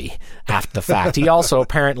moron movie after the fact. He also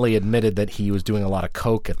apparently admitted that he was doing a lot of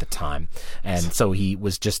coke at the time, and so he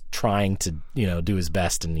was just trying to do his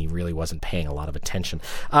best, and he really wasn't paying a lot of attention.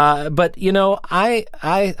 But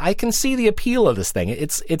I can see the appeal of this thing.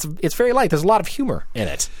 It's very light. There's a lot of humor in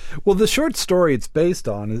it. Well, the short story it's based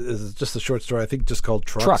on is just a short story, I think, just called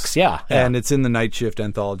Trucks. Trucks, yeah. And it's in the Night Shift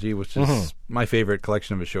anthology, which is my favorite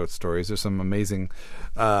collection of his short stories. There's some amazing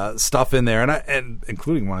stuff in there, and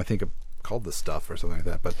including one I think called The Stuff or something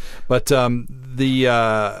like that. But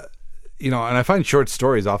and I find short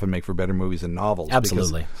stories often make for better movies than novels.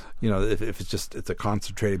 Absolutely. Because, if it's a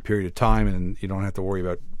concentrated period of time, and you don't have to worry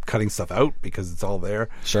about cutting stuff out because it's all there.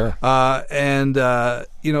 Sure. There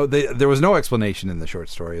was no explanation in the short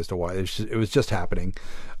story as to why. It was just happening.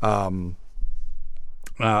 I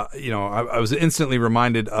was instantly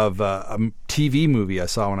reminded of a TV movie I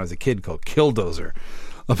saw when I was a kid called Killdozer,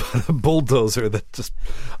 about a bulldozer that just,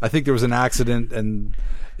 I think there was an accident, and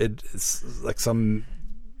it's like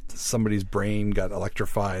somebody's brain got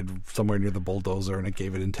electrified somewhere near the bulldozer, and it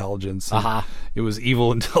gave it intelligence. It was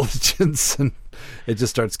evil intelligence, and it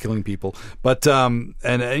just starts killing people. But but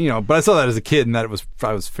I saw that as a kid, and I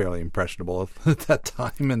was fairly impressionable at that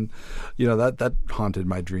time, and that haunted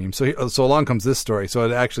my dreams. So along comes this story. So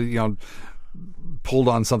it actually pulled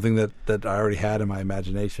on something that I already had in my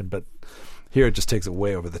imagination, but here it just takes it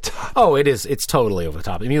way over the top. Oh, it is. It's totally over the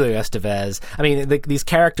top. Emilio Estevez. I mean, these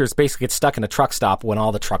characters basically get stuck in a truck stop when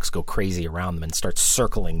all the trucks go crazy around them and start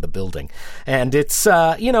circling the building. And it's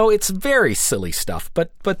it's very silly stuff,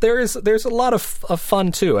 but there's a lot of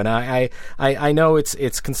fun too. And I know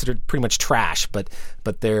it's considered pretty much trash, but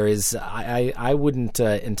there is I wouldn't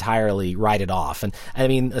entirely write it off. And I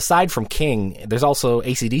mean, aside from King, there's also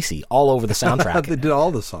AC/DC all over the soundtrack. They did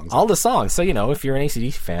all the songs. All the songs. So if you're an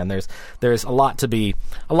AC/DC fan, there's a lot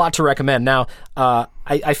to recommend. Now, I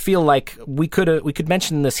I feel like we could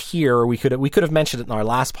mention this here, or we could have mentioned it in our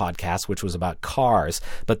last podcast, which was about cars.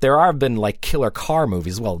 But there have been like killer car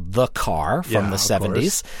movies. Well, The Car from the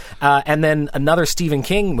 70s, and then another Stephen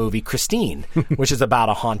King movie, Christine, which is about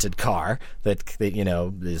a haunted car that you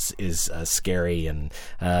know is scary, and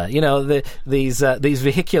you know these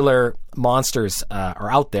vehicular monsters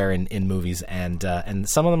are out there in movies, and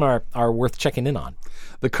some of them are worth checking in on.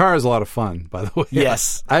 The Car is a lot of fun, by the way.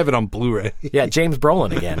 Yes. I have it on Blu-ray. Yeah, James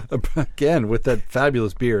Brolin again. Again, with that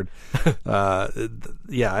fabulous beard.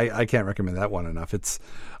 I can't recommend that one enough. It's,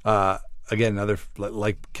 again, another,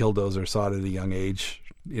 like Killdozer, saw it at a young age,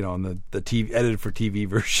 you know, in the TV, edited for TV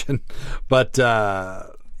version. But,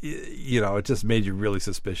 you know, it just made you really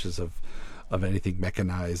suspicious of anything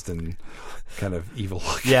mechanized and kind of evil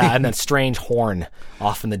looking. Yeah, and that strange horn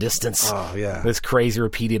off in the distance. Oh, yeah. This crazy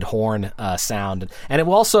repeated horn sound. And it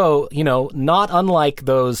will also, you know, not unlike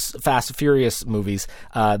those Fast and Furious movies,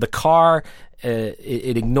 the car...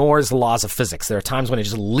 It ignores the laws of physics. There are times when it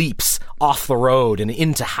just leaps off the road and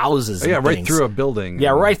into houses. Yeah, and right things. through a building.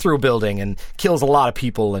 Yeah, right through a building, and kills a lot of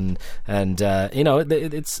people, and you know,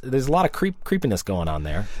 there's a lot of creepiness going on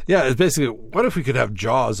there. Yeah, it's basically, what if we could have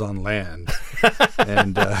Jaws on land?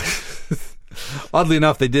 And oddly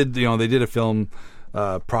enough, they did a film.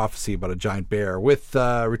 Prophecy about a giant bear with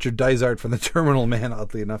Richard Dysart from The Terminal Man.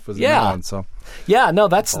 Oddly enough, was in that one. So yeah, no,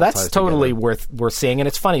 that's totally worth seeing, and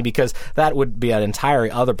it's funny because that would be an entire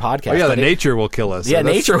other podcast. Oh yeah, nature will kill us. Yeah,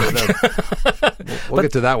 nature will. We'll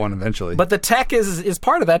get to that one eventually. But the tech is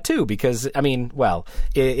part of that too, because I mean, well,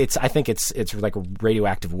 I think it's like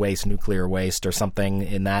radioactive waste, nuclear waste, or something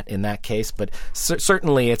in that case. But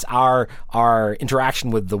certainly, it's our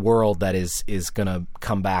interaction with the world that is going to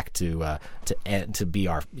come back to be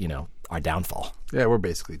our our downfall. Yeah, we're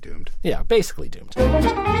basically doomed. Yeah, basically doomed.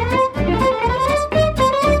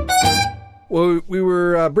 Well, we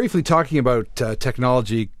were briefly talking about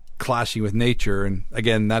technology clashing with nature, and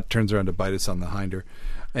again, that turns around to bite us on the hinder.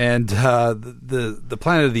 And the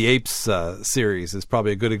Planet of the Apes series is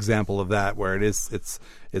probably a good example of that, where it's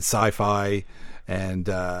sci-fi, and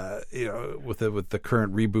you know, with the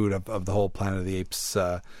current reboot of the whole Planet of the Apes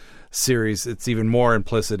series, it's even more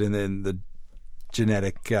implicit in the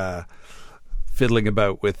genetic fiddling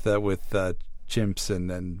about with chimps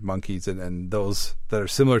and monkeys and those that are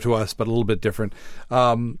similar to us but a little bit different.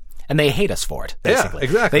 And they hate us for it, basically. Yeah,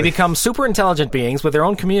 exactly. They become super intelligent beings with their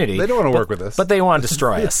own community. They don't want to work with us. But they want to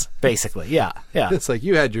destroy us, basically. Yeah, yeah. It's like,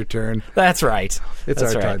 you had your turn. That's right. It's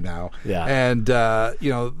our time now. Yeah. And, you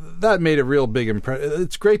know, that made a real big impression.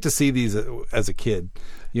 It's great to see these as a kid,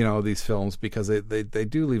 you know, these films, because they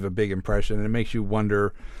do leave a big impression, and it makes you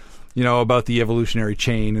wonder, you know, about the evolutionary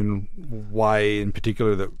chain and why, in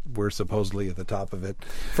particular, that we're supposedly at the top of it.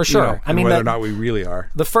 For sure. You know, I mean, whether or not we really are.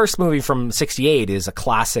 The first movie from '68 is a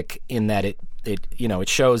classic in that it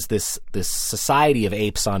shows this society of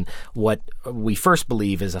apes on what we first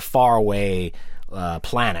believe is a faraway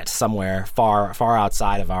planet somewhere far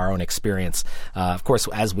outside of our own experience. Of course,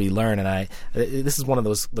 as we learn, and this is one of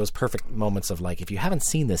those perfect moments of like, if you haven't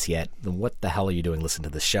seen this yet, then what the hell are you doing listening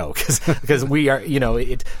to this show? Because we are, you know,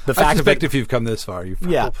 the fact I suspect if you've come this far, you've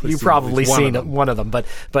probably seen one of them.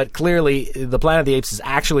 But clearly, the Planet of the Apes is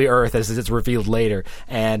actually Earth, as it's revealed later.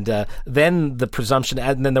 And then the presumption,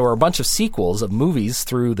 and then there were a bunch of sequels of movies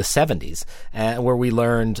through the 70s, where we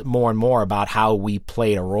learned more and more about how we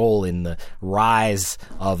played a role in the rise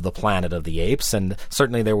of the Planet of the Apes, and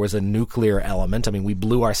certainly there was a nuclear element. I mean, we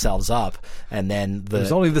blew ourselves up, and then it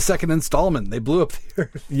was only the second installment. They blew up the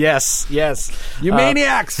Earth. Yes, you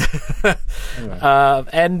maniacs. Anyway.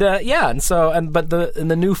 But in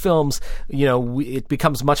the new films, you know, it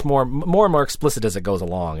becomes much more and more explicit as it goes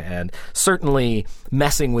along, and certainly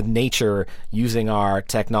messing with nature using our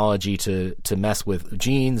technology to mess with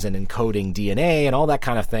genes and encoding DNA and all that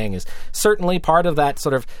kind of thing is certainly part of that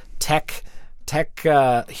sort of tech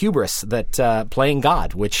hubris that playing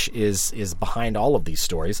God, which is behind all of these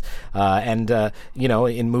stories, you know,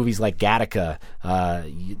 in movies like Gattaca,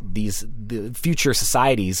 the future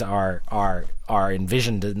societies are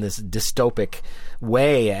envisioned in this dystopic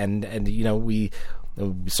way, and you know, we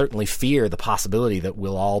certainly fear the possibility that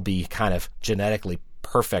we'll all be kind of genetically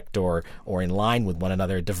perfect or in line with one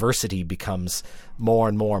another. Diversity becomes more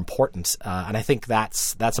and more important, and I think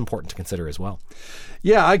that's important to consider as well.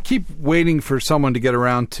 Yeah, I keep waiting for someone to get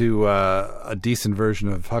around to a decent version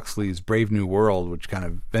of Huxley's Brave New World, which kind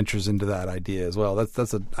of ventures into that idea as well.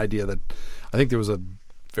 That's an idea that I think there was a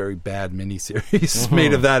very bad miniseries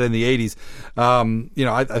made of that in the 80s. You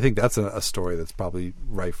know, I think that's a story that's probably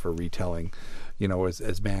ripe for retelling, you know,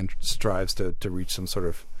 as man strives to reach some sort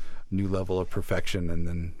of new level of perfection, and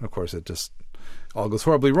then of course it just all goes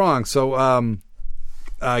horribly wrong. So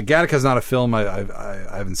Gattaca's not a film. I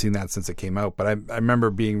haven't seen that since it came out, but I remember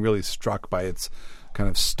being really struck by its kind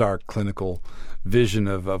of stark clinical vision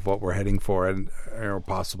of what we're heading for or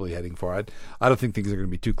possibly heading for. I don't think things are going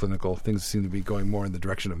to be too clinical. Things seem to be going more in the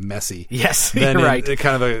direction of messy. Yes, than you're right.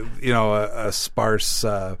 Kind of a sparse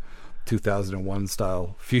 2001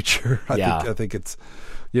 style future. I think it's,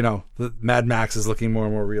 the Mad Max is looking more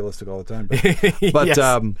and more realistic all the time. But yes.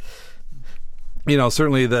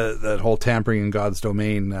 Certainly that whole tampering in God's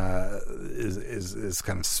domain is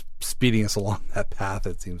kind of speeding us along that path,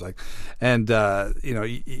 it seems like. And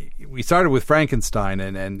we started with Frankenstein,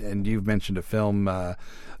 and you've mentioned a film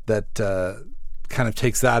that kind of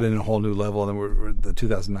takes that in a whole new level. And then we're the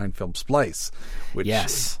 2009 film Splice, which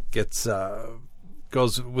gets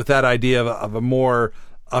goes with that idea of a more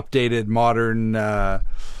updated, modern,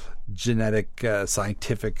 genetic,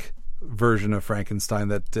 scientific version of Frankenstein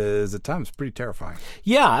that is at times pretty terrifying.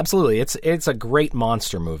 Yeah, absolutely. It's a great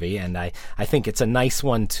monster movie, and I think it's a nice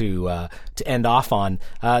one to end off on.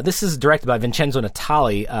 This is directed by Vincenzo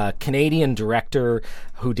Natali, a Canadian director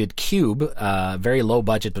who did Cube, very low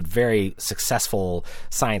budget but very successful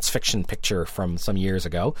science fiction picture from some years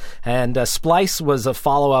ago. And Splice was a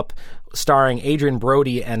follow-up starring Adrian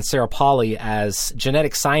Brody and Sarah Polley as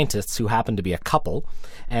genetic scientists who happen to be a couple,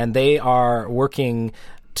 and they are working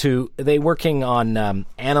on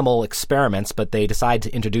animal experiments, but they decide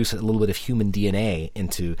to introduce a little bit of human DNA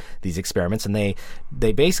into these experiments, and they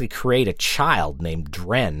basically create a child named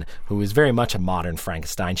Dren, who is very much a modern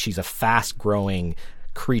Frankenstein. She's a fast-growing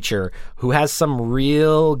creature who has some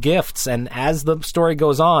real gifts, and as the story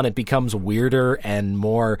goes on, it becomes weirder and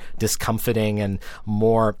more discomfiting and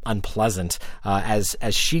more unpleasant as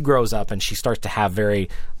she grows up and she starts to have very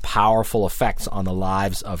powerful effects on the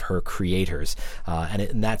lives of her creators,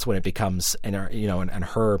 and that's when it becomes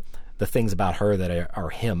the things about her that are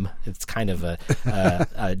him. It's kind of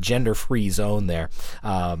a gender-free zone there.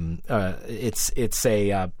 I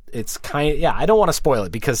don't want to spoil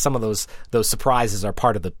it because some of those surprises are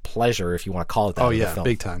part of the pleasure, if you want to call it that. Oh in yeah, the film.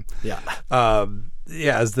 big time. Yeah.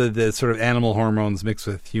 As the sort of animal hormones mix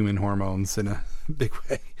with human hormones in a big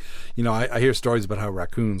way. I hear stories about how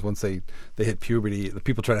raccoons, once they hit puberty, the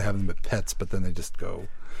people try to have them as pets, but then they just go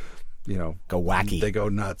wacky. They go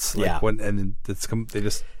nuts. They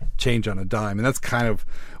just change on a dime, and that's kind of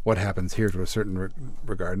what happens here to a certain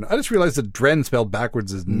regard. And I just realized that Dren spelled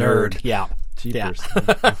backwards is nerd. Yeah. Jeepers.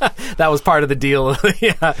 That was part of the deal.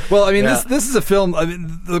 Yeah. Well, I mean, this is a film. I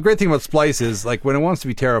mean, the great thing about Splice is like when it wants to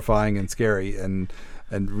be terrifying and scary and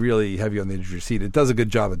really heavy on the edge of your seat, it does a good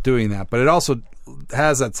job at doing that. But it also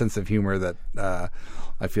has that sense of humor that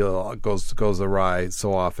I feel goes awry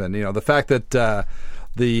so often. The fact that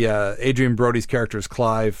the Adrian Brody's character is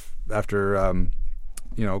Clive, after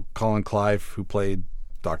Colin Clive, who played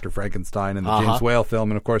Dr. Frankenstein in the James Whale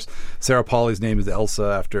film, and of course Sarah Polley's name is Elsa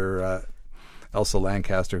after Elsa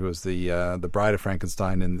Lancaster, who was the bride of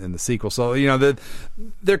Frankenstein in the sequel. So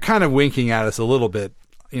they're kind of winking at us a little bit.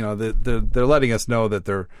 They're letting us know that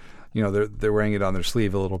they're wearing it on their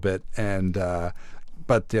sleeve a little bit, and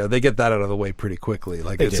but they get that out of the way pretty quickly.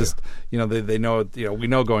 Like it's just they know we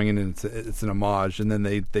know going in it's an homage, and then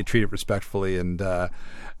they treat it respectfully and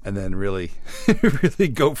then really really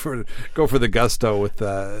go for the gusto with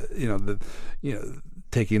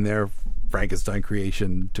taking their Frankenstein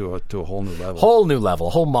creation to a whole new level,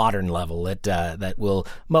 whole modern level that will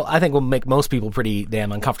I think will make most people pretty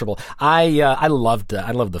damn uncomfortable. I loved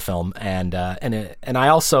the film, and I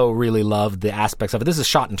also really loved the aspects of it. This is a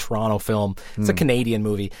shot in Toronto film. It's a Canadian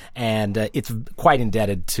movie, and it's quite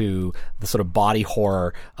indebted to the sort of body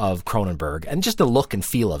horror of Cronenberg and just the look and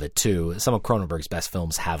feel of it too. Some of Cronenberg's best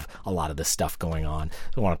films have a lot of this stuff going on.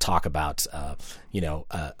 I want to talk about a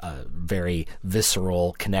very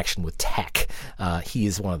visceral connection with tech. He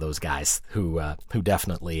is one of those guys who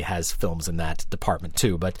definitely has films in that department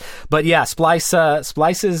too. But yeah, Splice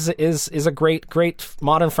is a great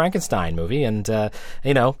modern Frankenstein movie, and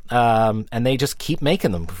and they just keep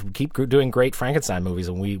making them, keep doing great Frankenstein movies,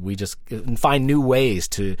 and we just find new ways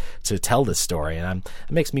to tell this story, and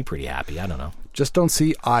it makes me pretty happy. I don't know. Just don't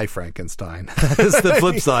see Frankenstein. That is the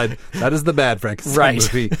flip side. That is the bad Frankenstein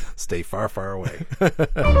movie. Stay far, far away.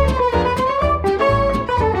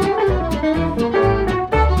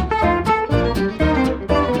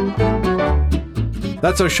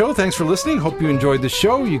 That's our show. Thanks for listening. Hope you enjoyed the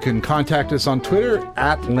show. You can contact us on Twitter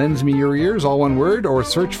at LensMeYourEars, all one word, or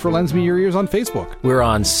search for Lends Me Your Ears on Facebook. We're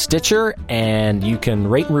on Stitcher, and you can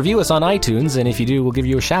rate and review us on iTunes, and if you do, we'll give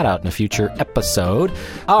you a shout-out in a future episode.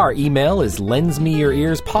 Our email is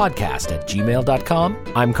lensmeyourEarsPodcast@gmail.com.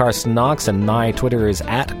 I'm Karsten Knox, and my Twitter is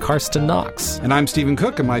at Karsten Knox. And I'm Stephen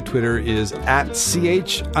Cook, and my Twitter is at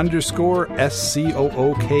 @CH_SCOOKE.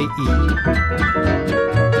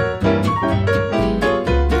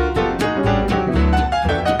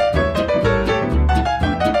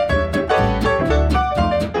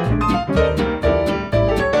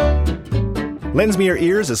 Lends Me Your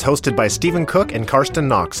Ears is hosted by Stephen Cook and Karsten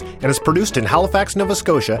Knox and is produced in Halifax, Nova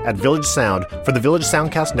Scotia at Village Sound for the Village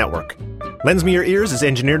Soundcast Network. Lends Me Your Ears is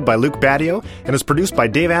engineered by Luke Badio and is produced by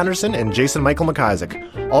Dave Anderson and Jason Michael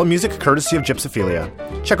McIsaac. All music courtesy of Gypsophilia.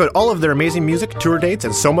 Check out all of their amazing music, tour dates,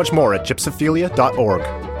 and so much more at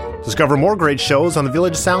gypsophilia.org. Discover more great shows on the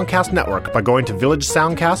Village Soundcast Network by going to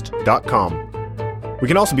villagesoundcast.com. We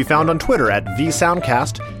can also be found on Twitter at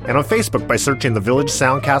VSoundcast and on Facebook by searching the Village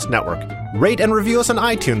Soundcast Network. Rate and review us on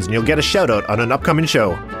iTunes and you'll get a shout-out on an upcoming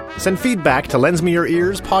show. Send feedback to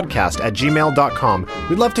lensmeyourearspodcast@gmail.com.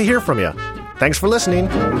 We'd love to hear from you. Thanks for listening.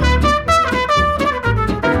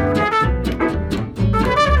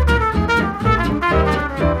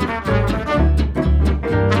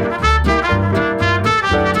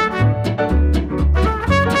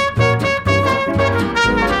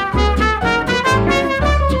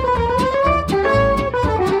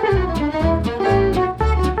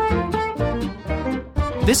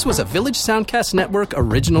 This was a Village Soundcast Network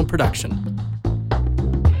original production.